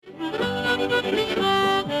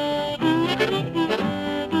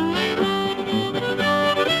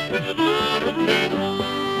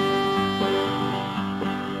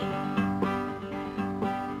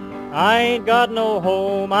ain't got no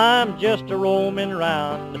home, I'm just a roaming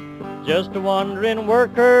round. Just a wandering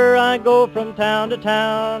worker, I go from town to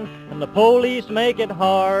town, and the police make it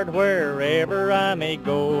hard wherever I may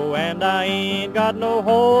go, and I ain't got no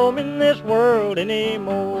home in this world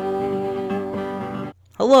anymore.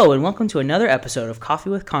 Hello and welcome to another episode of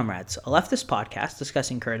Coffee with Comrades, a leftist podcast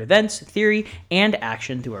discussing current events, theory, and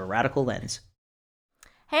action through a radical lens.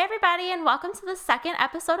 Hey everybody, and welcome to the second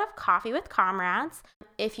episode of Coffee with Comrades.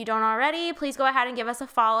 If you don't already, please go ahead and give us a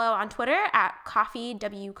follow on Twitter at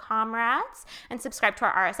CoffeeWComrades and subscribe to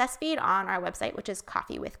our RSS feed on our website, which is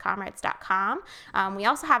coffeewithcomrades.com. We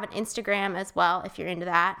also have an Instagram as well, if you're into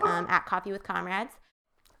that, at Coffee with Comrades.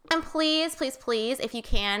 And please, if you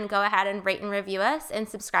can, go ahead and rate and review us and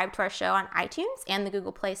subscribe to our show on iTunes and the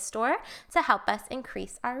Google Play Store to help us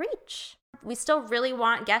increase our reach. We still really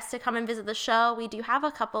want guests to come and visit the show. We do have a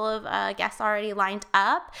couple of guests already lined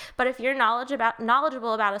up, but if you're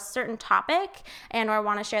knowledgeable about a certain topic and or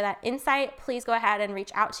want to share that insight, please go ahead and reach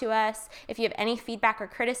out to us. If you have any feedback or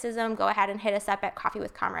criticism, go ahead and hit us up at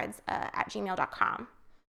coffeewithcomrades at gmail.com.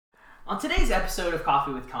 On today's episode of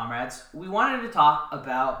Coffee with Comrades, we wanted to talk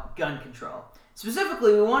about gun control.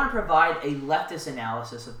 Specifically, we want to provide a leftist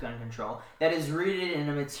analysis of gun control that is rooted in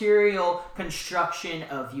a material construction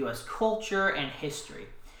of U.S. culture and history.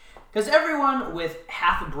 Because everyone with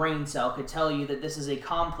half a brain cell could tell you that this is a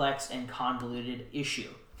complex and convoluted issue.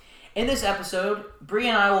 In this episode, Bree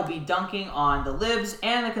and I will be dunking on the libs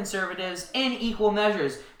and the conservatives in equal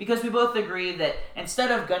measures because we both agree that instead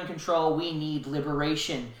of gun control, we need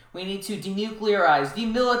liberation. We need to denuclearize,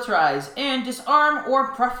 demilitarize, and disarm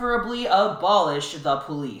or preferably abolish the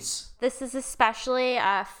police. This is especially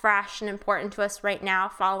fresh and important to us right now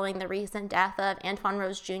following the recent death of Antoine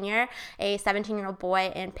Rose Jr., a 17-year-old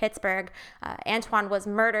boy in Pittsburgh. Antoine was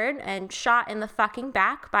murdered and shot in the fucking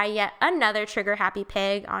back by yet another trigger-happy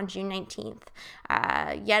pig on June 19th.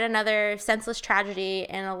 Yet another senseless tragedy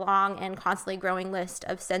in a long and constantly growing list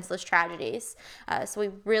of senseless tragedies. So we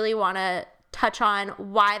really want to touch on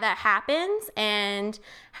why that happens and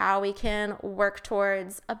how we can work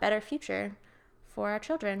towards a better future for our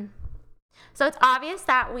children. So it's obvious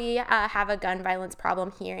that we have a gun violence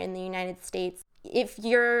problem here in the United States.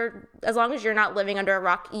 As long as you're not living under a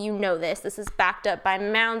rock, you know this. This is backed up by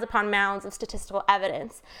mounds upon mounds of statistical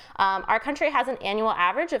evidence. Our country has an annual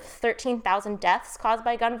average of 13,000 deaths caused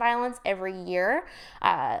by gun violence every year.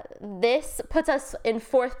 This puts us in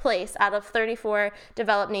fourth place out of 34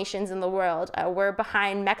 developed nations in the world. We're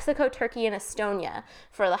behind Mexico, Turkey, and Estonia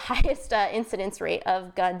for the highest incidence rate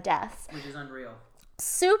of gun deaths. Which is unreal.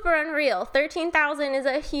 Super unreal. 13,000 is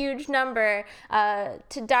a huge number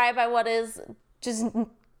to die by what is just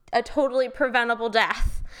a totally preventable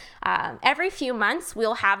death. Every few months,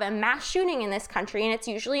 we'll have a mass shooting in this country, and it's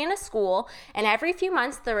usually in a school, and every few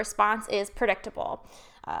months, the response is predictable.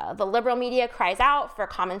 The liberal media cries out for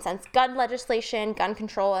common sense gun legislation, gun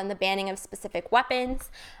control, and the banning of specific weapons.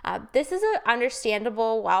 This is an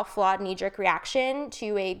understandable, while flawed knee-jerk reaction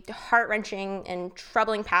to a heart-wrenching and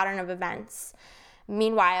troubling pattern of events.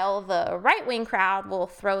 Meanwhile, the right-wing crowd will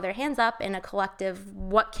throw their hands up in a collective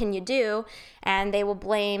 "what can you do?" and they will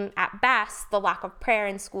blame, at best, the lack of prayer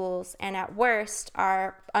in schools, and at worst,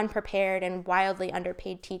 our unprepared and wildly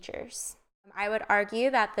underpaid teachers. I would argue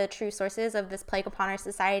that the true sources of this plague upon our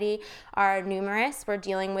society are numerous. We're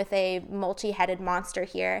dealing with a multi-headed monster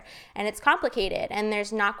here, and it's complicated, and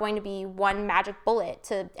there's not going to be one magic bullet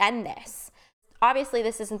to end this. Obviously,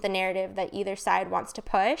 this isn't the narrative that either side wants to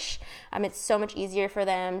push. It's so much easier for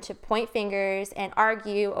them to point fingers and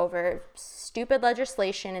argue over stupid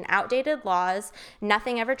legislation and outdated laws,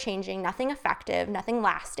 nothing ever changing, nothing effective, nothing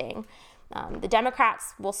lasting. The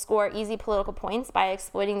Democrats will score easy political points by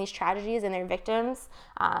exploiting these tragedies and their victims.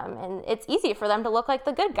 And it's easy for them to look like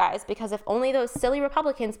the good guys because if only those silly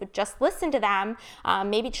Republicans would just listen to them,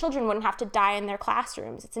 maybe children wouldn't have to die in their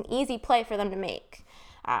classrooms. It's an easy play for them to make.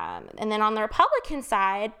 And then on the Republican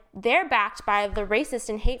side, they're backed by the racist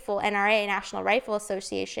and hateful NRA, National Rifle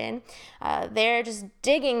Association. They're just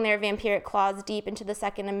digging their vampiric claws deep into the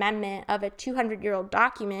Second Amendment of a 200-year-old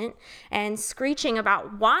document and screeching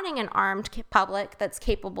about wanting an armed public that's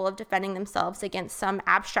capable of defending themselves against some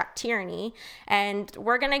abstract tyranny. And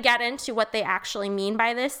we're going to get into what they actually mean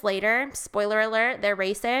by this later. Spoiler alert, they're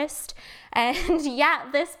racist. And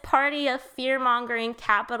yet this party of fear-mongering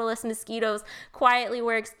capitalist mosquitoes quietly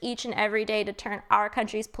works each and every day to turn our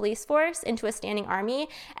country's police force into a standing army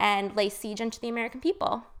and lay siege into the American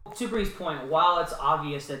people. To Bree's point, while it's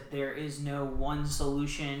obvious that there is no one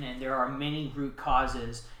solution and there are many root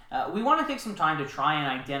causes, we want to take some time to try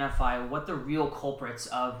and identify what the real culprits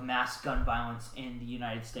of mass gun violence in the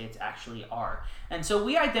United States actually are. And so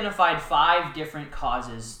we identified 5 different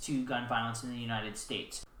causes to gun violence in the United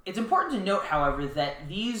States. It's important to note, however, that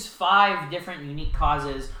these 5 different unique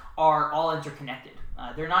causes are all interconnected.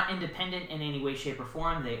 They're not independent in any way, shape, or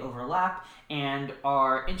form. They overlap and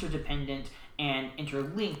are interdependent and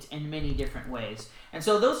interlinked in many different ways. And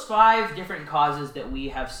so those 5 different causes that we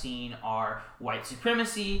have seen are white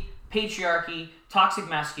supremacy, patriarchy, toxic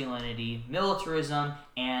masculinity, militarism,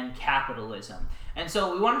 and capitalism. And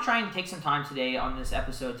so we want to try and take some time today on this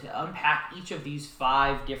episode to unpack each of these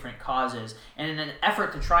 5 different causes, and in an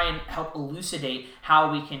effort to try and help elucidate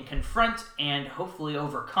how we can confront and hopefully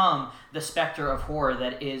overcome the specter of horror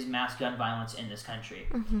that is mass gun violence in this country.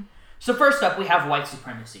 So first up, we have white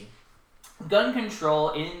supremacy. Gun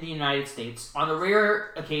control in the United States, on the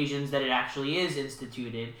rare occasions that it actually is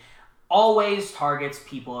instituted, always targets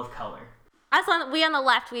people of color. We on the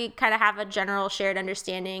left, we kind of have a general shared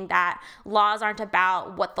understanding that laws aren't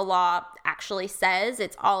about what the law actually says.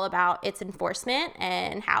 It's all about its enforcement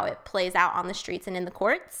and how it plays out on the streets and in the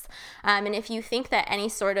courts. And if you think that any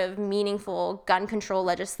sort of meaningful gun control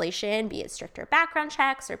legislation, be it stricter background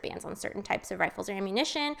checks or bans on certain types of rifles or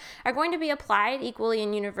ammunition, are going to be applied equally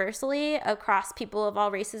and universally across people of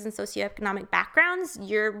all races and socioeconomic backgrounds,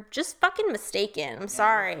 you're just fucking mistaken. I'm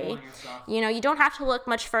sorry. You know, you don't have to look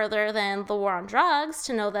much further than the war on drugs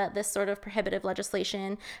to know that this sort of prohibitive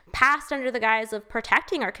legislation passed under the guise of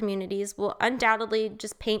protecting our communities will undoubtedly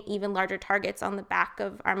just paint even larger targets on the back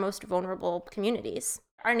of our most vulnerable communities.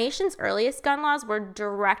 Our nation's earliest gun laws were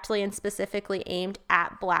directly and specifically aimed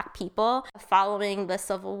at Black people. Following the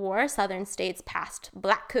Civil War, Southern states passed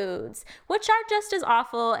Black codes, which are just as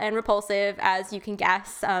awful and repulsive as you can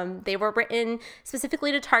guess. They were written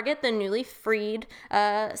specifically to target the newly freed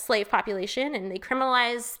slave population, and they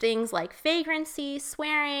criminalized things like vagrancy,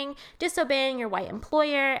 swearing, disobeying your white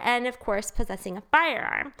employer, and of course, possessing a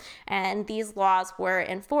firearm. And these laws were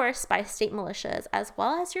enforced by state militias as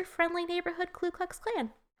well as your friendly neighborhood Ku Klux Klan.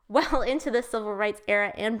 Well into the civil rights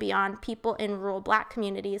era and beyond, people in rural Black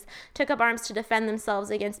communities took up arms to defend themselves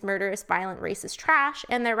against murderous, violent, racist trash,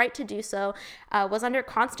 and their right to do so was under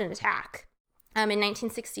constant attack. In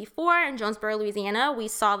 1964, in Jonesboro, Louisiana, we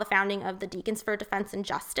saw the founding of the Deacons for Defense and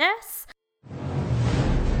Justice.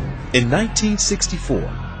 In 1964,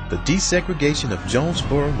 the desegregation of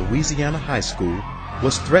Jonesboro, Louisiana High School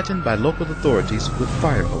was threatened by local authorities with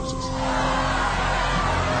fire hoses.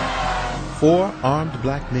 4 armed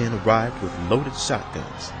Black men arrived with loaded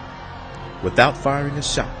shotguns. Without firing a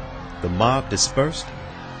shot, the mob dispersed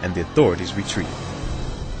and the authorities retreated.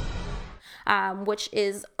 Which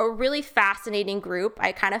is a really fascinating group.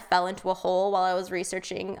 I kind of fell into a hole while I was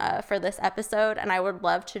researching for this episode, and I would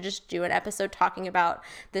love to just do an episode talking about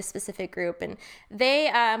this specific group. And they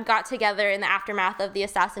got together in the aftermath of the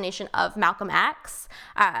assassination of Malcolm X,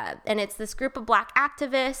 and it's this group of Black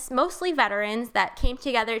activists, mostly veterans, that came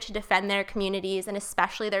together to defend their communities and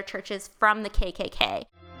especially their churches from the KKK.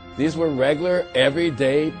 These were regular,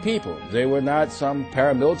 everyday people. They were not some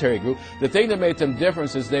paramilitary group. The thing that made them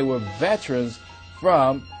different is they were veterans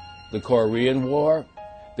from the Korean War.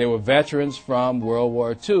 They were veterans from World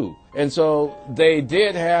War II. And so they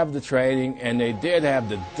did have the training and they did have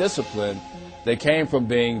the discipline that came from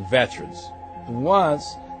being veterans. Once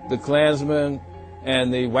the Klansman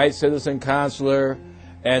and the white citizen consular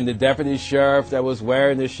and the deputy sheriff that was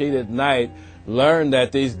wearing the sheet at night learned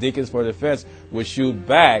that these Deacons for Defense would shoot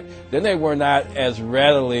back, then they were not as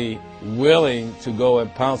readily willing to go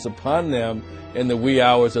and pounce upon them in the wee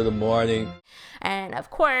hours of the morning. And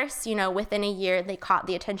of course, you know, within a year, they caught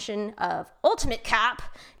the attention of ultimate cop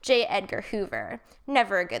J. Edgar Hoover.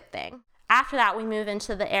 Never a good thing. After that, we move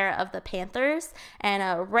into the era of the Panthers,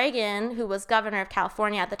 and Reagan, who was governor of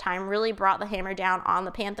California at the time, really brought the hammer down on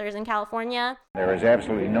the Panthers in California. There is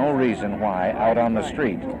absolutely no reason why out on the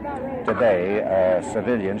street today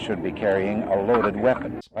civilians should be carrying a loaded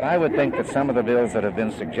weapon. But I would think that some of the bills that have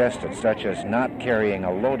been suggested, such as not carrying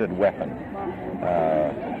a loaded weapon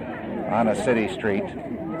on a city street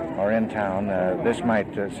or in town, this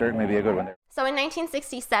might certainly be a good one. So in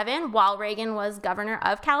 1967, while Reagan was governor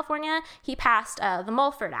of California, he passed the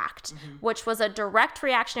Mulford Act, which was a direct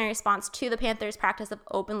reactionary response to the Panthers' practice of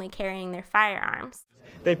openly carrying their firearms.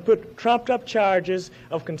 They put trumped-up charges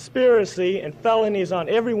of conspiracy and felonies on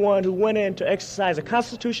everyone who went in to exercise a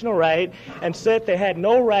constitutional right and said they had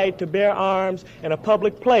no right to bear arms in a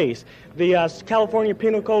public place. The California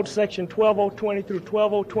Penal Code Section 12020 through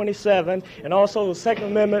 12027 and also the Second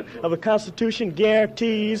Amendment of the Constitution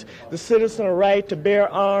guarantees the citizen a right to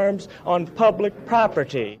bear arms on public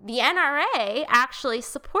property. The NRA actually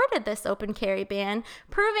supported this open carry ban,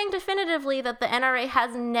 proving definitively that the NRA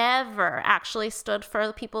has never actually stood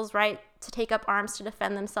for people's right to take up arms to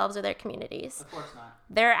defend themselves or their communities. Of course not.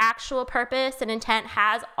 Their actual purpose and intent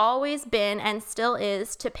has always been and still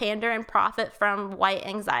is to pander and profit from white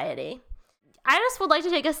anxiety. I just would like to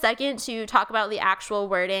take a second to talk about the actual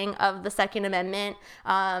wording of the Second Amendment,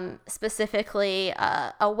 specifically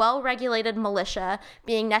a well-regulated militia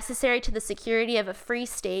being necessary to the security of a free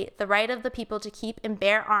state, the right of the people to keep and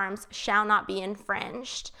bear arms shall not be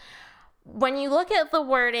infringed. When you look at the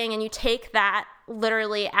wording and you take that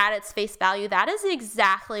literally at its face value, that is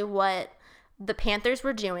exactly what the Panthers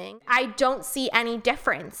were doing. I don't see any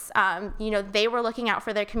difference. They were looking out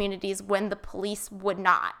for their communities when the police would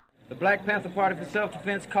not. The Black Panther Party for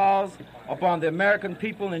Self-Defense calls upon the American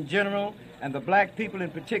people in general and the black people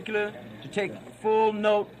in particular to take full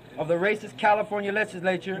note of the racist California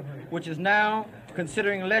legislature, which is now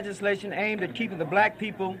considering legislation aimed at keeping the black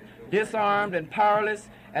people disarmed and powerless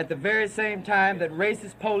at the very same time that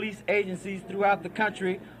racist police agencies throughout the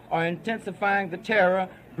country are intensifying the terror,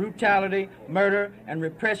 brutality, murder, and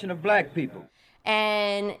repression of black people.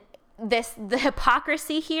 And the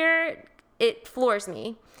hypocrisy here, it floors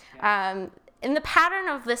me. And the pattern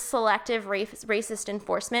of this selective racist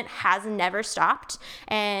enforcement has never stopped.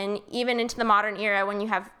 And even into the modern era, when you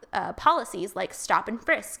have policies like stop and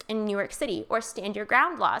frisk in New York City or stand your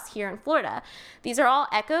ground laws here in Florida, these are all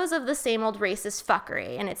echoes of the same old racist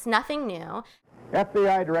fuckery, and it's nothing new.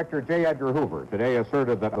 FBI Director J. Edgar Hoover today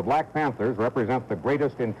asserted that the Black Panthers represent the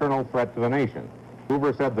greatest internal threat to the nation.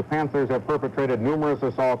 Hoover said the Panthers have perpetrated numerous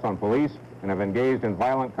assaults on police and have engaged in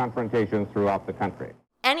violent confrontations throughout the country.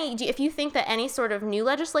 If you think that any sort of new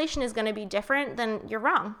legislation is going to be different, then you're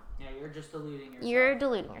wrong. Yeah, you're just deluding yourself. You're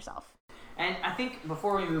deluding yourself. And I think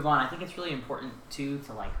before we move on, I think it's really important to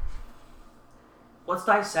let's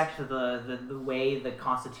dissect the way the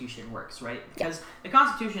Constitution works, right? Because the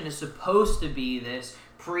Constitution is supposed to be this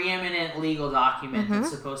preeminent legal document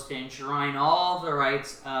that's supposed to enshrine all the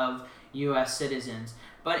rights of U.S. citizens.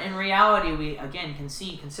 But in reality, we, again, can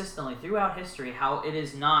see consistently throughout history how it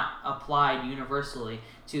is not applied universally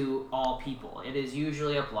to all people. It is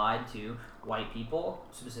usually applied to white people,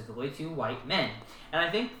 specifically to white men. And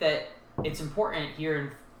I think that it's important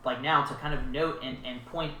here, now, to kind of note and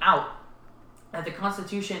point out that the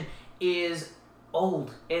Constitution is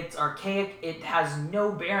old, it's archaic, it has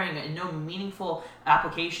no bearing and no meaningful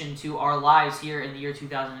application to our lives here in the year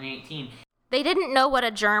 2018. They didn't know what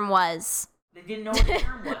a germ was. They didn't know what the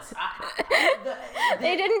term was.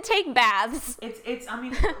 They didn't take baths. It's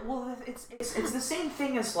the same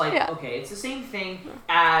thing as it's the same thing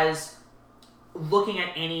as looking at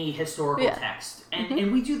any historical text.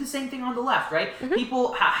 And we do the same thing on the left, right?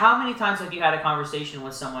 People, how many times have you had a conversation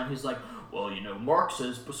with someone who's like, well, Marx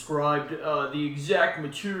has prescribed the exact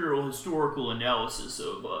material historical analysis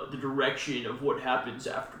of the direction of what happens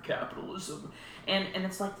after capitalism. And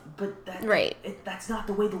it's like, but that's not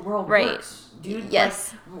the way the world works, dude.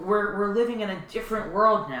 Yes. We're living in a different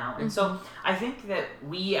world now. And so I think that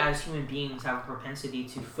we as human beings have a propensity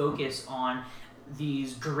to focus on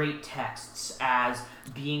these great texts as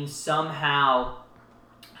being somehow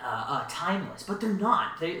timeless, but they're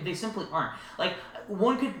not. They simply aren't.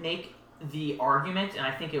 One could make the argument, and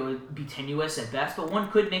I think it would be tenuous at best, but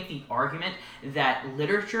one could make the argument that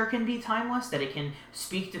literature can be timeless, that it can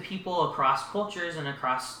speak to people across cultures and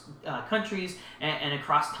across countries and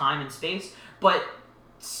across time and space. But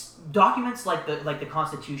documents like the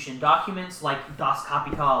Constitution, documents like Das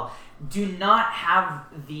Kapital, do not have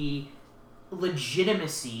the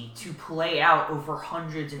legitimacy to play out over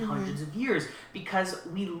hundreds and hundreds of years because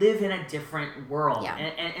we live in a different world. Yeah.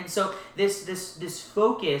 And so this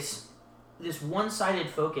focus, this one-sided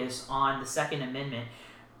focus on the Second Amendment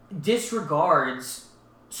disregards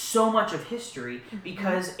so much of history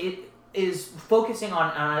because it is focusing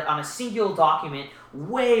on a single document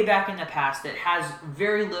way back in the past that has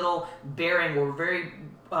very little bearing or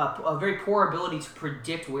a very poor ability to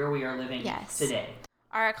predict where we are living today.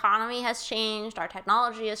 Our economy has changed, our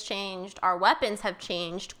technology has changed, our weapons have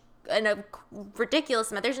changed in a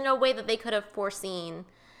ridiculous amount. There's no way that they could have foreseen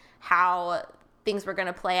how things were going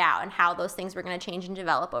to play out and how those things were going to change and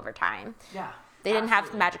develop over time. Yeah. They didn't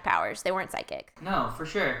have magic powers. They weren't psychic. No, for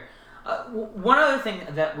sure. One other thing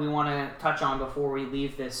that we want to touch on before we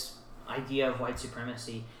leave this idea of white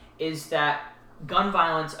supremacy is that gun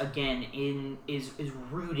violence, again, is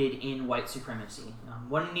rooted in white supremacy.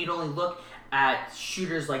 One need only look at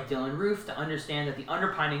shooters like Dylan Roof to understand that the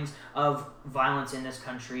underpinnings of violence in this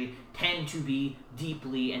country tend to be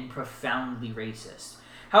deeply and profoundly racist.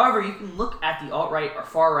 However, you can look at the alt-right or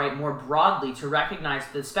far-right more broadly to recognize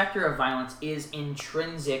that the specter of violence is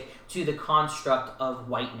intrinsic to the construct of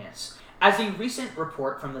whiteness. As a recent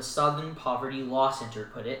report from the Southern Poverty Law Center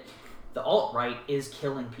put it, the alt-right is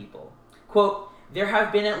killing people. Quote, there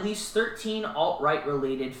have been at least 13 alt-right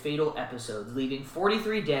related fatal episodes, leaving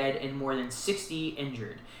 43 dead and more than 60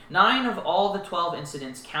 injured. 9 of all the 12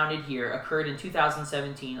 incidents counted here occurred in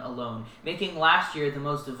 2017 alone, making last year the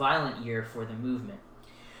most violent year for the movement.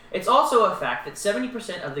 It's also a fact that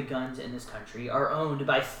 70% of the guns in this country are owned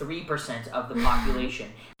by 3% of the population.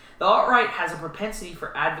 The alt-right has a propensity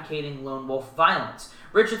for advocating lone wolf violence.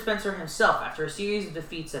 Richard Spencer himself, after a series of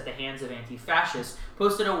defeats at the hands of anti-fascists,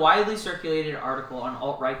 posted a widely circulated article on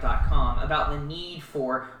altright.com about the need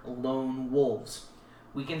for lone wolves.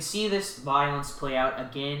 We can see this violence play out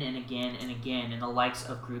again and again and again in the likes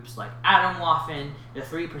of groups like Atomwaffen, the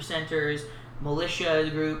Three Percenters, militia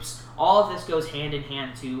groups. All of this goes hand in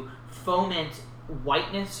hand to foment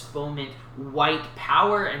whiteness, foment white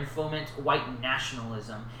power, and foment white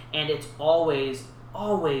nationalism. And it's always,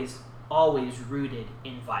 always, always rooted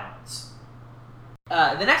in violence.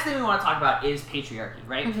 The next thing we want to talk about is patriarchy,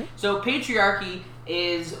 right? Mm-hmm. So patriarchy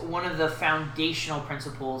is one of the foundational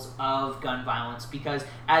principles of gun violence because,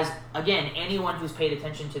 as, again, anyone who's paid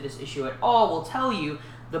attention to this issue at all will tell you,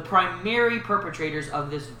 the primary perpetrators of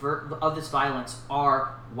this violence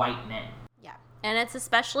are white men. Yeah, and it's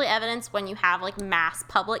especially evidenced when you have like mass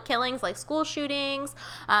public killings, like school shootings.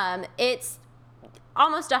 It's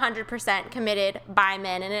almost 100% committed by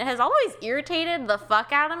men, and it has always irritated the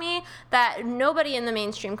fuck out of me that nobody in the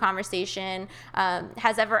mainstream conversation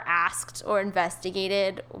has ever asked or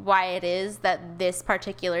investigated why it is that this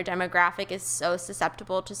particular demographic is so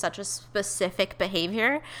susceptible to such a specific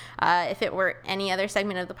behavior. If it were any other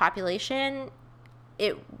segment of the population,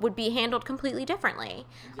 it would be handled completely differently.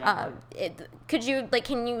 Exactly.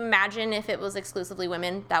 Can you imagine if it was exclusively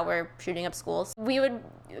women that were shooting up schools? We would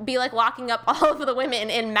be like locking up all of the women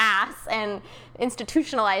in mass and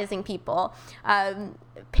institutionalizing people.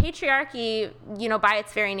 Patriarchy, by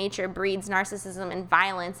its very nature, breeds narcissism and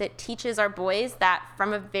violence. It teaches our boys that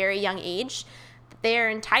from a very young age, they're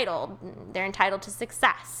entitled. They're entitled to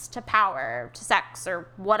success, to power, to sex, or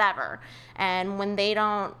whatever. And when they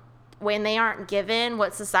aren't given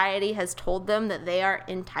what society has told them that they are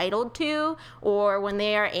entitled to, or when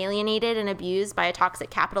they are alienated and abused by a toxic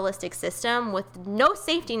capitalistic system with no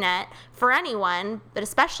safety net for anyone, but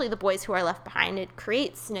especially the boys who are left behind, it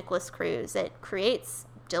creates Nicholas Cruz, it creates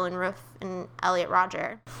Dylan Roof and Elliot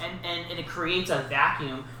Rodger. And it creates a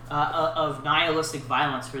vacuum of nihilistic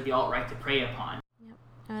violence for the alt-right to prey upon.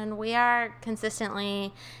 And we are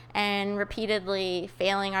consistently and repeatedly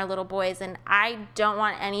failing our little boys. And I don't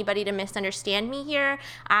want anybody to misunderstand me here.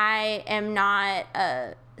 I am not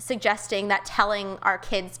suggesting that telling our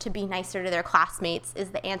kids to be nicer to their classmates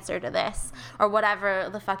is the answer to this, or whatever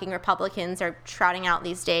the fucking Republicans are shouting out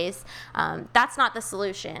these days. That's not the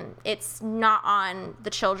solution. It's not on the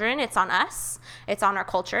children. It's on us. It's on our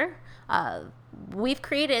culture. We've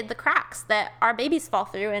created the cracks that our babies fall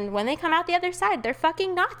through, and when they come out the other side, they're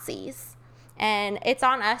fucking Nazis. And it's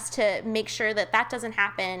on us to make sure that that doesn't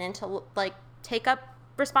happen and to take up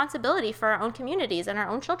responsibility for our own communities and our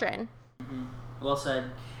own children. Mm-hmm. Well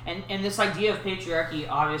said. And this idea of patriarchy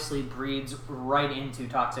obviously breeds right into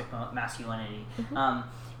toxic masculinity. Mm-hmm.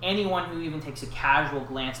 Anyone who even takes a casual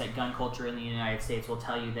glance at gun culture in the United States will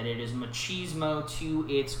tell you that it is machismo to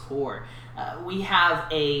its core. We have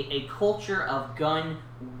a culture of gun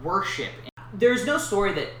worship. There's no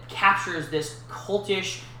story that captures this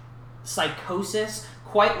cultish psychosis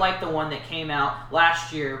quite like the one that came out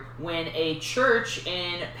last year when a church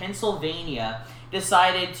in Pennsylvania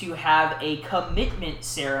decided to have a commitment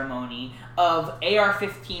ceremony of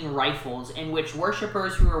AR-15 rifles in which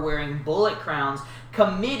worshipers who were wearing bullet crowns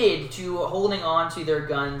committed to holding on to their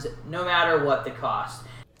guns no matter what the cost.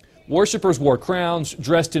 Worshippers wore crowns,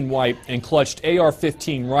 dressed in white, and clutched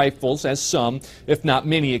AR-15 rifles as some, if not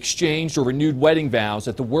many, exchanged or renewed wedding vows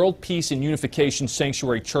at the World Peace and Unification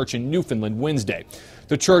Sanctuary Church in Newfoundland Wednesday.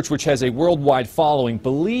 The church, which has a worldwide following,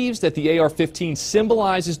 believes that the AR-15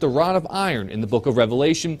 symbolizes the rod of iron in the book of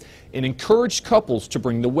Revelation and encouraged couples to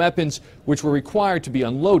bring the weapons, which were required to be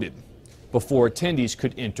unloaded before attendees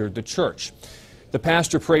could enter the church. The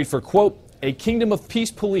pastor prayed for, quote, a kingdom of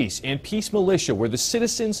peace police and peace militia where the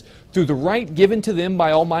citizens, through the right given to them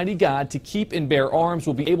by Almighty God to keep and bear arms,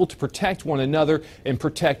 will be able to protect one another and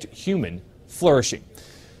protect human flourishing.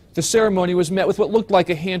 The ceremony was met with what looked like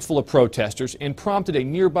a handful of protesters and prompted a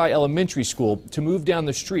nearby elementary school to move down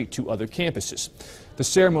the street to other campuses. The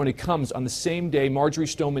ceremony comes on the same day Marjorie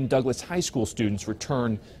Stoneman Douglas High School students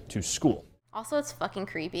return to school. Also, it's fucking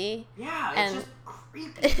creepy. Yeah, it's just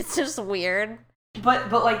creepy. It's just weird.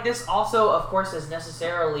 But like this also, of course, is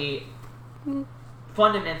necessarily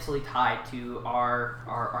fundamentally tied to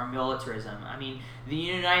our militarism. I mean, the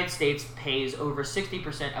United States pays over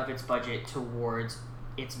 60% of its budget towards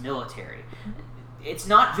its military. It's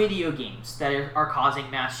not video games that are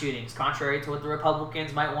causing mass shootings, contrary to what the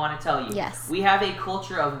Republicans might want to tell you. Yes. We have a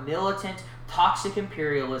culture of militant, toxic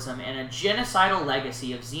imperialism and a genocidal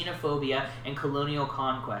legacy of xenophobia and colonial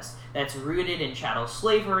conquest that's rooted in chattel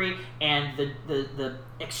slavery and the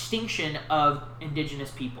extinction of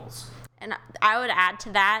indigenous peoples. And I would add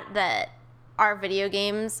to that our video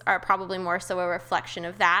games are probably more so a reflection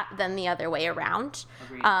of that than the other way around.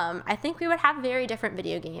 Agreed. I think we would have very different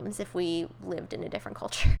video games if we lived in a different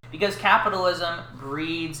culture. Because capitalism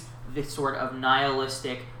breeds this sort of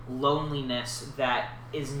nihilistic loneliness that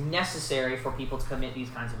is necessary for people to commit these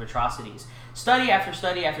kinds of atrocities. Study after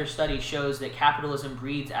study after study shows that capitalism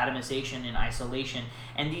breeds atomization and isolation,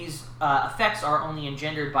 and these effects are only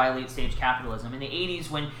engendered by late-stage capitalism. In the 80s,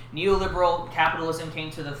 when neoliberal capitalism came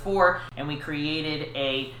to the fore and we created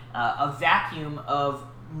a vacuum of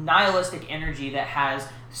nihilistic energy that has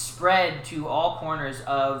spread to all corners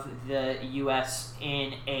of the U.S.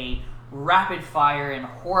 in a rapid-fire and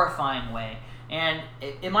horrifying way. And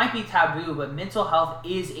it might be taboo, but mental health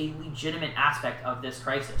is a legitimate aspect of this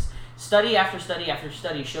crisis. Study after study after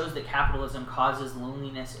study shows that capitalism causes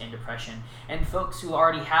loneliness and depression. And folks who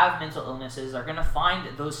already have mental illnesses are going to find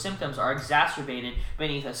that those symptoms are exacerbated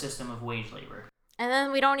beneath a system of wage labor. And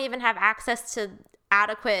then we don't even have access to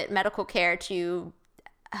adequate medical care to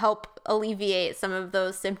help alleviate some of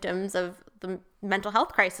those symptoms of the mental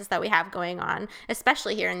health crisis that we have going on,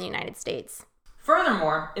 especially here in the United States.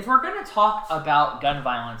 Furthermore, if we're going to talk about gun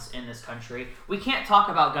violence in this country, we can't talk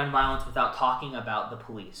about gun violence without talking about the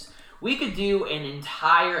police. We could do an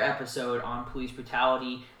entire episode on police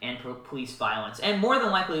brutality and police violence, and more than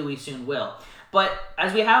likely we soon will. But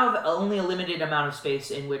as we have only a limited amount of space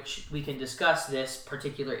in which we can discuss this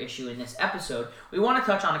particular issue in this episode, we want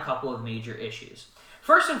to touch on a couple of major issues.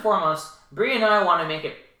 First and foremost, Bree and I want to make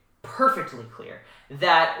it perfectly clear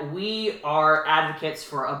that we are advocates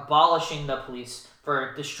for abolishing the police,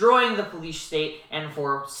 for destroying the police state, and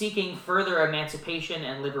for seeking further emancipation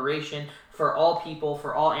and liberation for all people,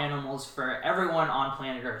 for all animals, for everyone on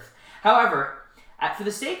planet Earth. However, for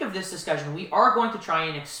the sake of this discussion, we are going to try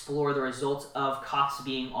and explore the results of cops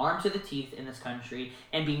being armed to the teeth in this country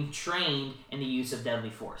and being trained in the use of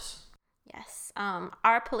deadly force. Yes.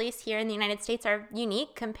 Our police here in the United States are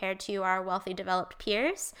unique compared to our wealthy developed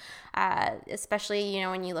peers, especially,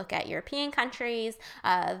 when you look at European countries,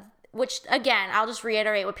 which, again, I'll just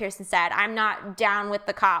reiterate what Pearson said. I'm not down with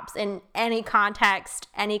the cops in any context,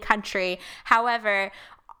 any country. However,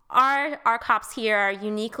 our cops here are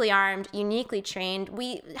uniquely armed, uniquely trained.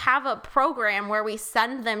 We have a program where we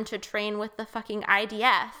send them to train with the fucking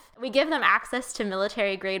IDF. We give them access to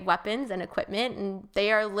military-grade weapons and equipment, and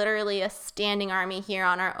they are literally a standing army here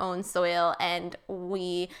on our own soil, and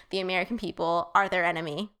we, the American people, are their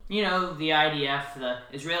enemy. The IDF, the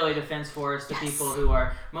Israeli Defense Force, the people who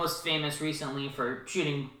are most famous recently for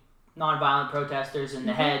shooting nonviolent protesters in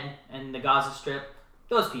the head and the Gaza Strip,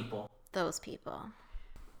 those people. Those people.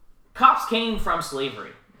 Cops came from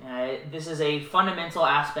slavery. This is a fundamental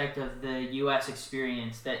aspect of the U.S.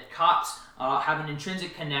 experience, that cops have an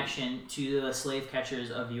intrinsic connection to the slave catchers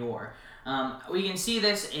of yore. We can see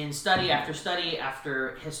this in study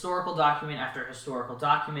after historical document after historical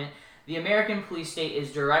document. The American police state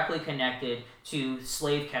is directly connected to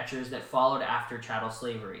slave catchers that followed after chattel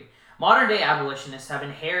slavery. Modern-day abolitionists have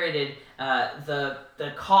inherited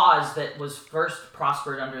the cause that was first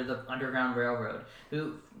prospered under the Underground Railroad,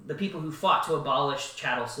 the people who fought to abolish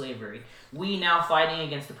chattel slavery. We now fighting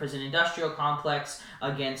against the prison-industrial complex,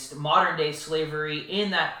 against modern-day slavery in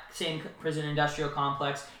that same prison-industrial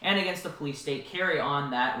complex, and against the police state carry on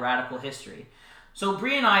that radical history. So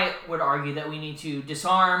Bree and I would argue that we need to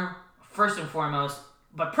disarm, first and foremost,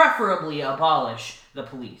 but preferably abolish the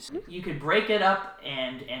police. You could break it up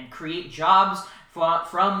and create jobs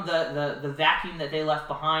from the vacuum that they left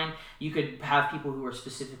behind. You could have people who are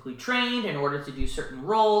specifically trained in order to do certain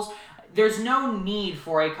roles. there's no need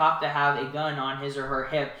for a cop to have a gun on his or her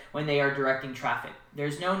hip when they are directing traffic.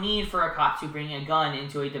 There's no need for a cop to bring a gun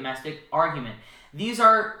into a domestic argument. These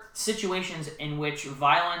are situations in which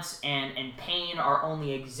violence and pain are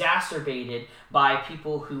only exacerbated by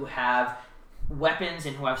people who have weapons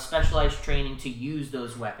and who have specialized training to use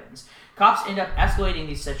those weapons. Cops end up escalating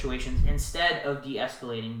these situations instead of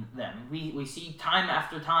de-escalating them. We see time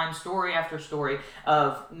after time, story after story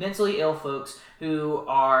of mentally ill folks who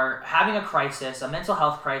are having a crisis, a mental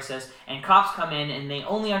health crisis, and cops come in and they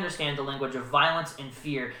only understand the language of violence and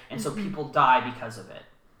fear, and so people die because of it.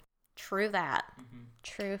 True that.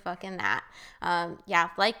 True fucking that. Yeah,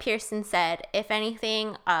 like Pearson said, if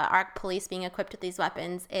anything, our police being equipped with these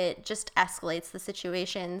weapons, it just escalates the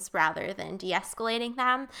situations rather than de-escalating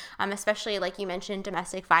them, especially like you mentioned,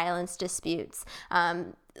 domestic violence disputes.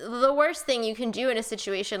 The worst thing you can do in a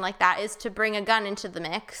situation like that is to bring a gun into the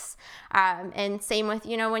mix. And same with,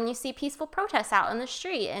 when you see peaceful protests out in the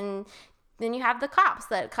street, and then you have the cops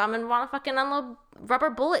that come and want to fucking unload rubber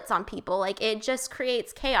bullets on people. Like, it just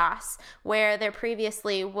creates chaos where there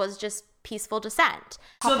previously was just peaceful dissent.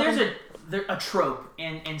 So there's a trope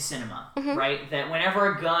in cinema, right? That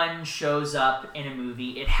whenever a gun shows up in a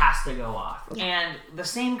movie, it has to go off. Yeah. And the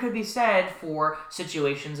same could be said for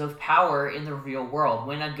situations of power in the real world.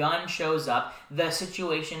 When a gun shows up, the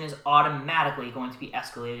situation is automatically going to be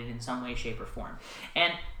escalated in some way, shape, or form.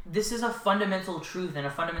 And this is a fundamental truth and a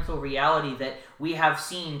fundamental reality that we have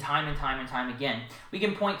seen time and time and time again. We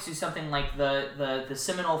can point to something like the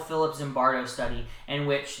seminal Philip Zimbardo study, in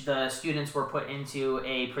which the students were put into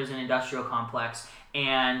a prison industrial complex,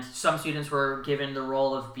 and some students were given the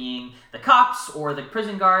role of being the cops or the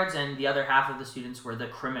prison guards, and the other half of the students were the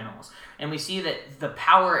criminals. And we see that the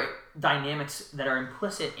power dynamics that are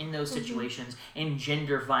implicit in those situations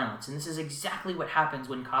engender violence. And this is exactly what happens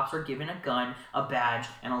when cops are given a gun, a badge,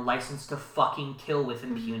 and a license to fucking kill with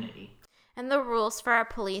impunity. And the rules for our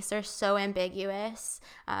police are so ambiguous.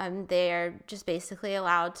 They're just basically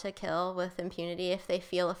allowed to kill with impunity if they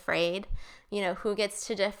feel afraid. Who gets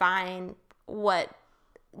to define what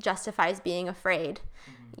justifies being afraid?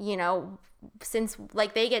 Since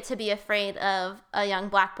they get to be afraid of a young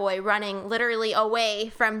black boy running literally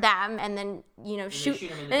away from them, and then shoot,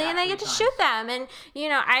 and they get to shoot them. And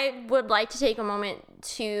I would like to take a moment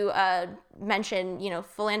to mention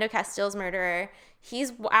Philando Castile's murderer.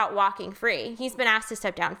 He's out walking free. He's been asked to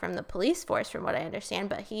step down from the police force, from what I understand,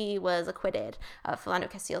 but he was acquitted of Philando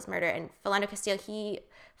Castile's murder. And Philando Castile, he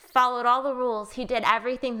followed all the rules. He did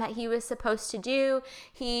everything that he was supposed to do.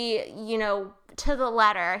 He, to the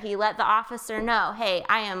letter, he let the officer know, hey,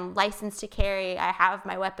 I am licensed to carry. I have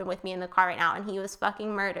my weapon with me in the car right now. And he was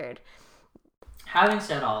fucking murdered. Having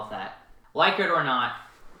said all of that, like it or not,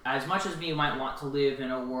 as much as we might want to live in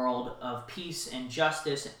a world of peace and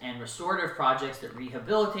justice and restorative projects that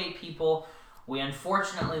rehabilitate people, we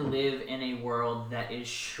unfortunately live in a world that is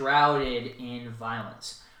shrouded in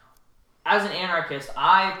violence. As an anarchist,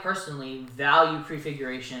 I personally value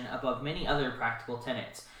prefiguration above many other practical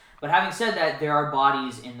tenets. But having said that, there are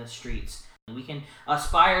bodies in the streets. We can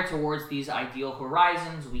aspire towards these ideal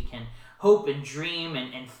horizons, we can hope and dream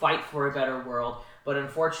and fight for a better world, but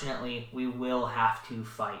unfortunately, we will have to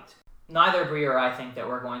fight. Neither Bree or I think that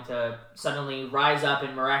we're going to suddenly rise up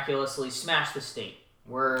and miraculously smash the state.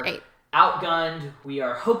 We're outgunned, we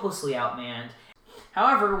are hopelessly outmanned.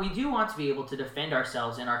 However, we do want to be able to defend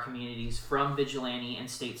ourselves and our communities from vigilante and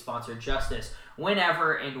state-sponsored justice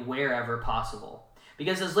whenever and wherever possible.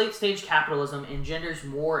 Because as late-stage capitalism engenders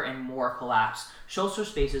more and more collapse, social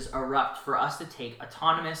spaces erupt for us to take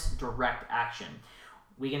autonomous, direct action.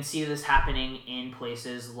 We can see this happening in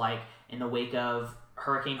places like in the wake of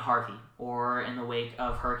Hurricane Harvey, or in the wake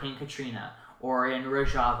of Hurricane Katrina, or in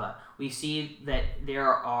Rojava. We see that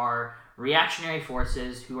there are reactionary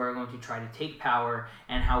forces who are going to try to take power,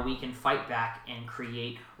 and how we can fight back and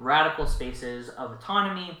create radical spaces of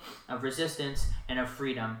autonomy, of resistance, and of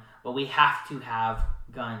freedom. But we have to have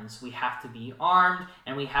guns. We have to be armed,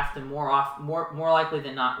 and we have to more likely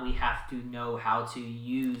than not, we have to know how to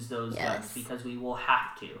use those guns, because we will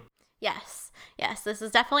have to. Yes, this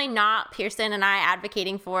is definitely not Pearson and I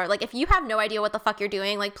advocating for, if you have no idea what the fuck you're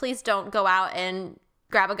doing, please don't go out and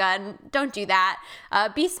grab a gun. Don't do that.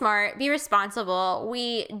 Be smart, be responsible.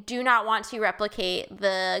 We do not want to replicate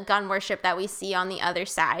the gun worship that we see on the other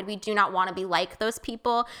side. We do not want to be like those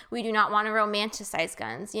people. We do not want to romanticize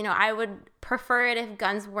guns. I would prefer it if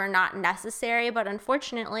guns were not necessary, but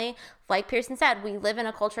unfortunately, like Pearson said, we live in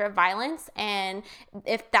a culture of violence, and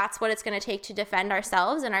if that's what it's going to take to defend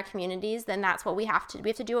ourselves and our communities, then that's what we have to do. We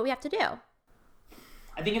have to do what we have to do.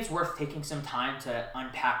 I think it's worth taking some time to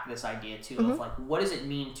unpack this idea too of like, what does it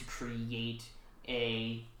mean to create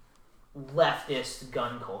a leftist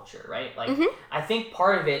gun culture, right? Like, I think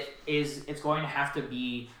part of it is it's going to have to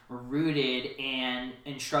be rooted in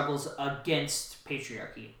struggles against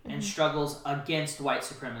patriarchy, and struggles against white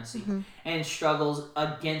supremacy, and struggles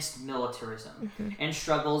against militarism, and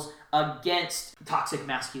struggles against toxic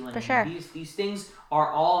masculinity. For sure. These things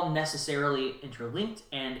are all necessarily interlinked,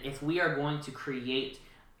 and if we are going to create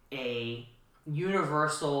a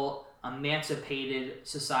universal, emancipated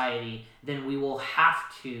society, then we will have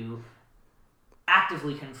to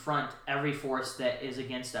actively confront every force that is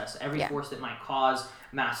against us, every force that might cause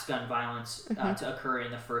mass gun violence to occur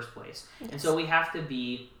in the first place. And so we have to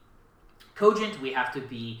be cogent, we have to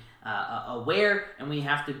be aware, and we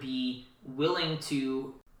have to be willing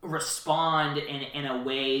to respond in a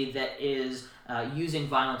way that is using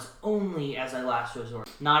violence only as a last resort,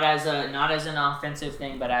 not as an offensive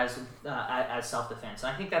thing, but as self-defense.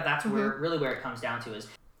 And I think that's where it comes down to, is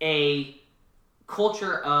a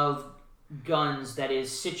culture of guns that is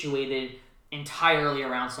situated entirely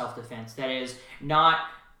around self-defense, that is not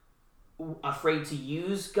afraid to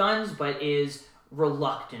use guns, but is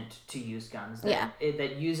reluctant to use guns,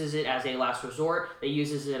 that uses it as a last resort, that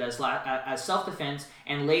uses it as self-defense,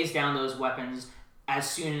 and lays down those weapons as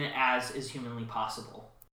soon as is humanly possible.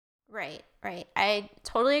 Right. I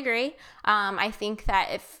totally agree. I think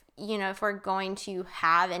that if we're going to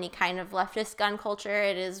have any kind of leftist gun culture,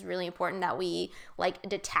 it is really important that we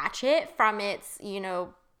detach it from its,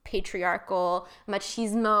 patriarchal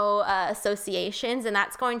machismo associations, and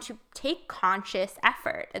that's going to take conscious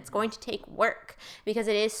effort. It's going to take work, because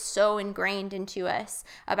it is so ingrained into us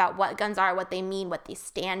about what guns are, what they mean, what they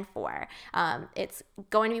stand for. It's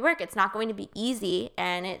going to be work. It's not going to be easy,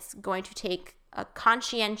 and it's going to take a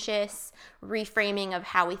conscientious reframing of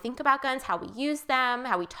how we think about guns, how we use them,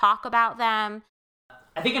 how we talk about them.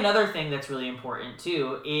 I think another thing that's really important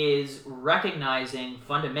too is recognizing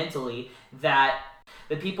fundamentally that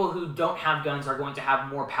the people who don't have guns are going to have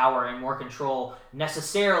more power and more control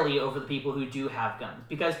necessarily over the people who do have guns,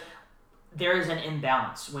 because there is an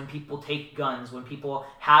imbalance when people take guns, when people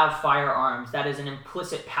have firearms. That is an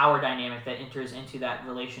implicit power dynamic that enters into that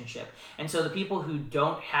relationship. And so the people who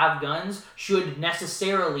don't have guns should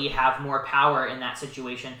necessarily have more power in that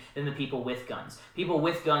situation than the people with guns. People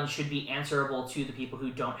with guns should be answerable to the people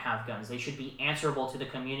who don't have guns. They should be answerable to the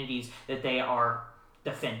communities that they are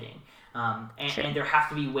defending. And there have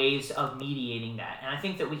to be ways of mediating that. And I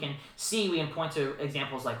think that we can point to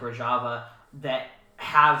examples like Rojava that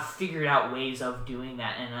have figured out ways of doing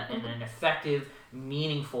that in an effective,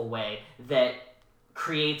 meaningful way that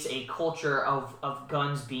creates a culture of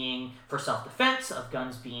guns being for self-defense, of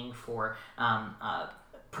guns being for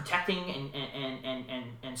protecting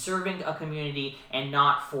and serving a community, and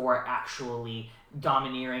not for actually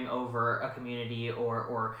domineering over a community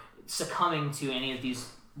or succumbing to any of these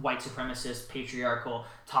white supremacist, patriarchal,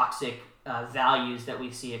 toxic values that we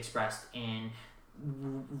see expressed in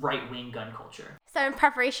right-wing gun culture. So in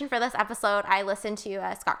preparation for this episode, I listened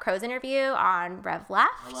to Scott Crow's interview on Rev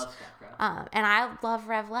Left. I love Scott Crow. And I love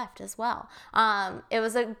Rev Left as well. It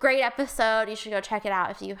was a great episode. You should go check it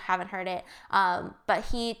out if you haven't heard it. But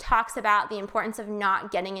he talks about the importance of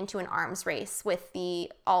not getting into an arms race with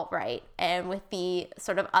the alt-right and with the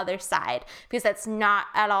sort of other side, because that's not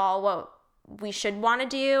at all what we should want to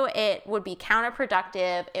do. It would be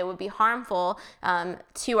counterproductive. It would be harmful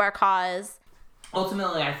to our cause.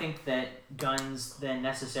 Ultimately, I think that guns then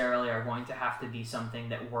necessarily are going to have to be something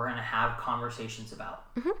that we're going to have conversations about.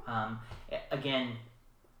 Again,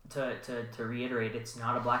 to reiterate, it's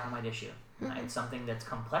not a black and white issue. It's something that's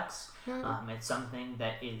complex. It's something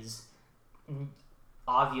that is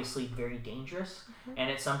obviously very dangerous. And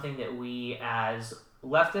it's something that we as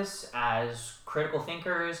leftists, as critical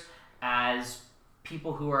thinkers, as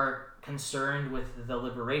people who are concerned with the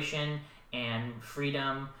liberation and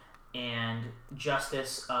freedom and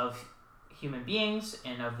justice of human beings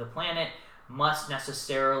and of the planet, must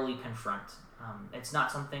necessarily confront. It's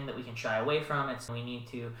not something that we can shy away from. We need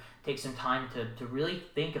to take some time to really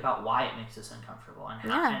think about why it makes us uncomfortable, and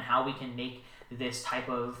how we can make this type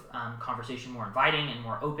of conversation more inviting and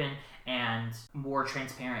more open and more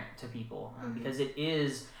transparent to people, because it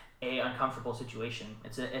is a uncomfortable situation.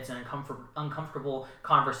 It's an uncomfortable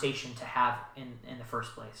conversation to have in the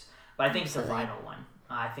first place. But I think it's a vital one.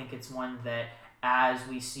 I think it's one that, as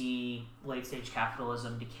we see late-stage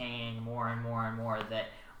capitalism decaying more and more and more, that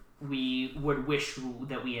we would wish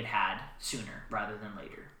that we had had sooner rather than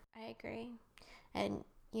later. I agree. And,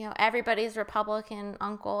 everybody's Republican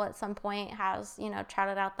uncle at some point has,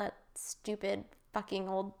 trotted out that stupid fucking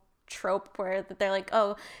old trope where they're like,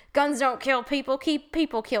 oh, guns don't kill people,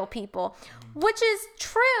 people kill people, which is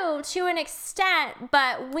true to an extent,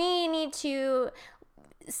 but we need to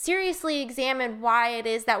seriously examine why it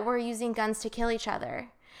is that we're using guns to kill each other.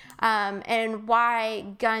 And why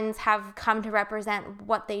guns have come to represent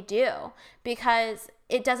what they do, because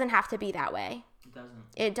it doesn't have to be that way.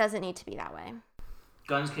 It doesn't need to be that way.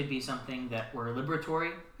 Guns could be something that were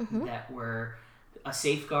liberatory, that were a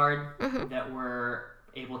safeguard, that were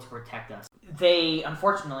able to protect us. They,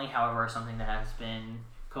 unfortunately, however, are something that has been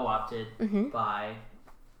co-opted by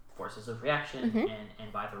forces of reaction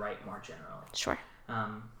and by the right more generally. Sure.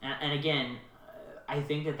 And again, I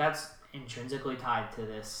think that that's intrinsically tied to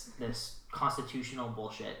this constitutional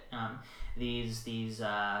bullshit. These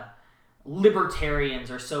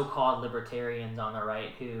libertarians or so-called libertarians on the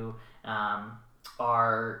right who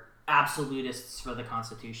are absolutists for the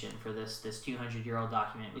Constitution, for this 200-year-old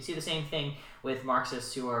document. We see the same thing with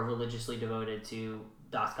Marxists who are religiously devoted to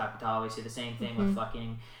Das Kapital. We see the same thing with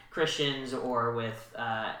fucking Christians or with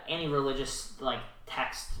any religious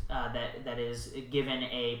text that is given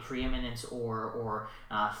a preeminence or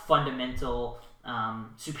fundamental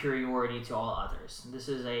superiority to all others. This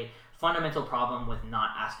is a fundamental problem with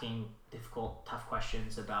not asking difficult, tough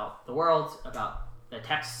questions about the world, about the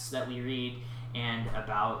texts that we read, and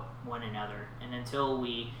about one another. And until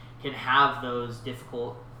we can have those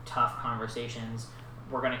difficult, tough conversations,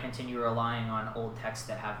 we're going to continue relying on old texts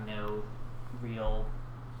that have no real,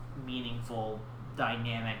 meaningful,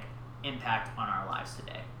 dynamic impact on our lives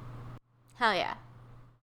today. Hell yeah.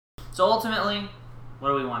 So ultimately, what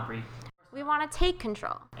do we want, Bree? We want to take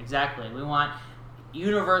control. Exactly. We want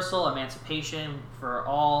universal emancipation for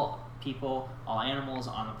all people, all animals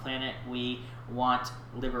on the planet. We want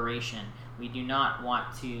liberation. We do not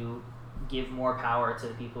want to give more power to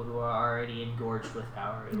the people who are already engorged with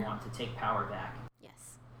power. We want to take power back.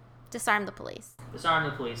 Yes. Disarm the police. Disarm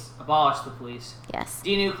the police. Abolish the police. Yes.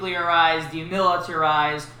 Denuclearize,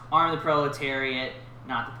 demilitarize, arm the proletariat,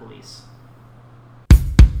 not the police.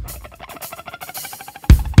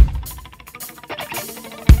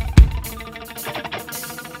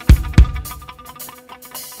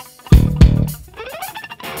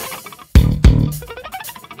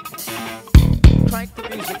 Crank the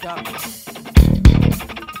music up.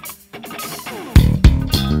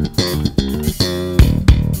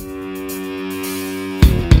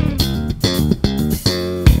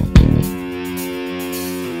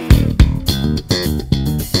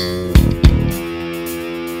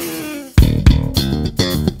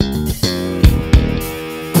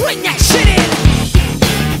 Bring that shit in!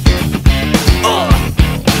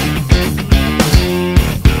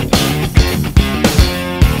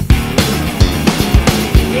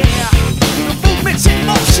 Yeah, the movement's in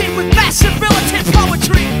motion with massive militant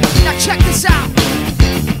poetry. Now check this out.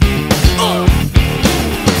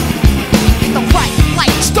 The right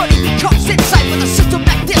light study becomes insight with a system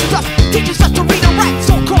that dissed us, teaches us to read and write.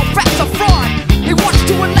 So-called facts are fraud. They want us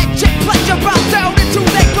to electric pleasure bow down until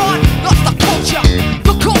they're gone. Lost the culture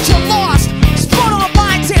lost. Spun our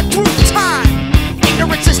minds here through time.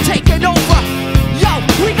 Ignorance is taking over. Yo,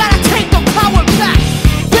 we gotta take the power back.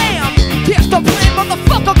 Bam! Here's the plan,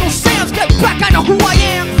 motherfucker, go Sam's, get back, I know who I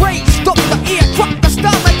am. Raised up the ear, drop the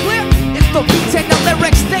style and clear. It's the beats and the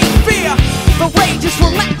lyrics they fear. The rage is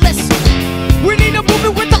relentless. We need a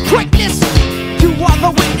movement with the quickness. You are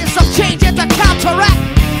the witness of change and the counteract.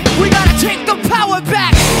 We gotta take the power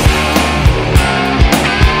back.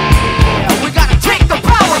 Yeah, we gotta take the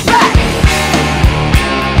power back.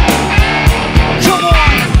 Come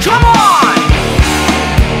on, come on.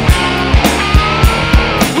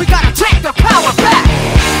 We gotta take the power back.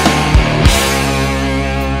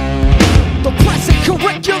 The present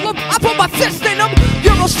curriculum, I put my fist in them.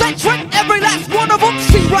 Eurocentric, every last one of them.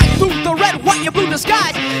 See right through the red, white, and blue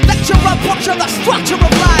disguise. Lecture a puncture the structure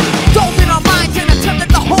of lies. Don't in our minds and attempting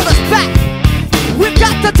to hold us back. We've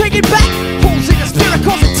got to take it back. Holes in the spirit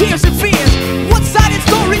causing tears and fears. One-sided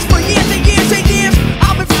stories for years and years and years.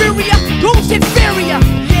 I'm inferior, who's inferior?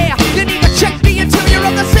 Yeah, you need to check the interior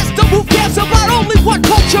of the system. Who cares about only one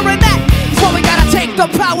culture and that? So we gotta take the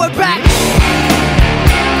power back.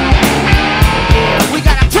 We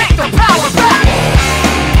gotta take the power back.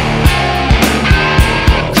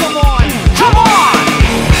 Come on, come on.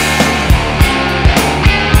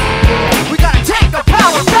 We gotta take the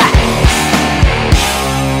power back.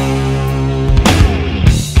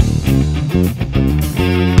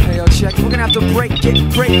 Hey, yo, check. We're gonna have to break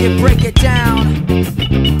it down.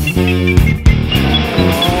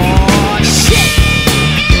 Oh, shit.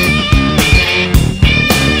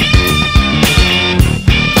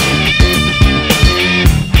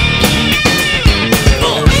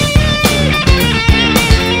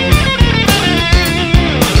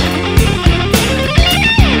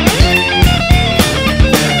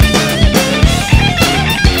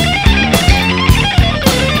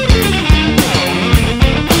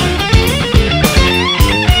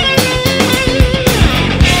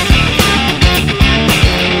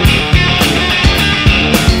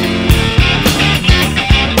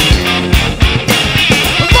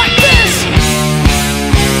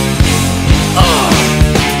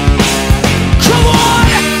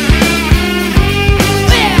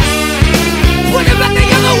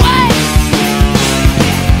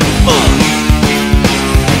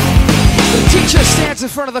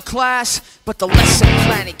 of the class, but the lesson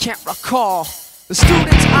plan he can't recall. The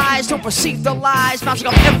students' eyes don't perceive the lies bouncing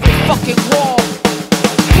off every fucking wall.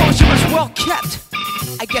 Closure is well kept.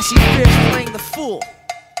 I guess he fears playing the fool.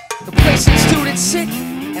 The place that students sit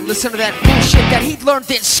and listen to that bullshit that he'd learned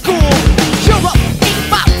in school. Europe ain't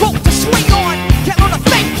my boat to swing on. Can't learn a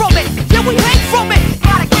thing from it. Yeah, we hang from it.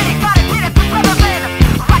 Gotta get it, brotherman.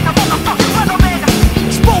 Like a motherfucking brotherman.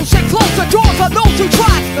 Expose and close the doors on those who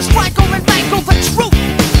try to strangle and mangle the truth.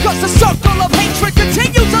 Cause the circle of hatred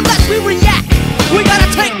continues unless we react. We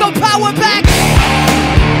gotta take the power back.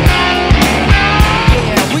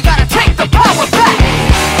 Yeah, we gotta take the power back.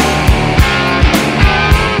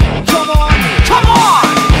 Come on, come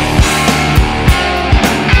on.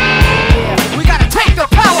 Yeah, we gotta take the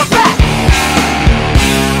power back.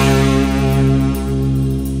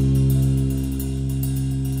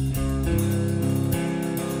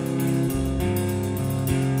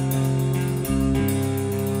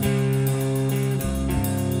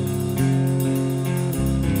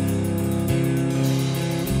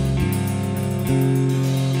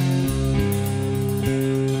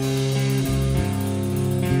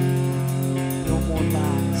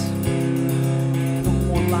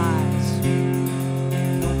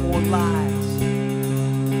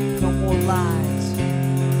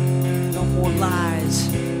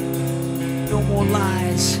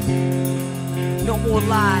 No more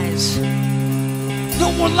lies.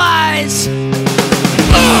 No more lies.